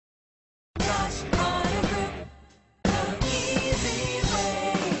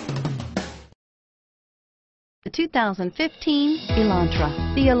2015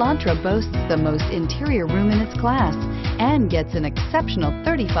 Elantra. The Elantra boasts the most interior room in its class and gets an exceptional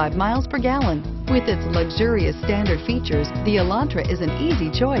 35 miles per gallon. With its luxurious standard features, the Elantra is an easy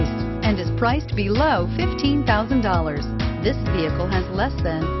choice and is priced below $15,000. This vehicle has less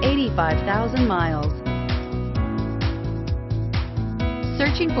than 85,000 miles.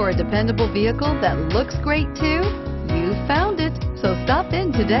 Searching for a dependable vehicle that looks great too? You found it, so stop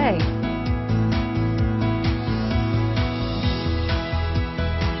in today.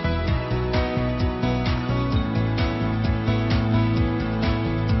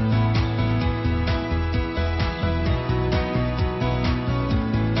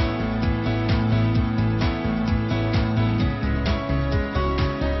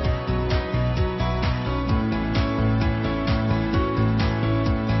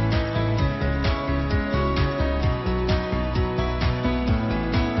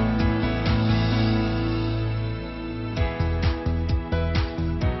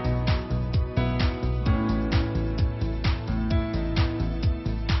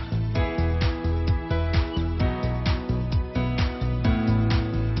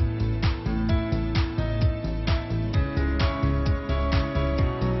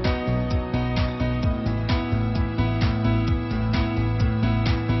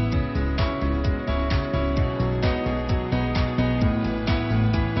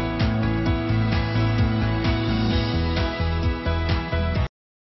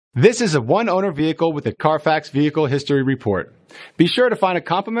 This is a one-owner vehicle with a Carfax Vehicle History Report. Be sure to find a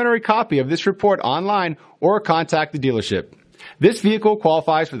complimentary copy of this report online or contact the dealership. This vehicle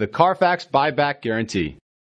qualifies for the Carfax Buyback Guarantee.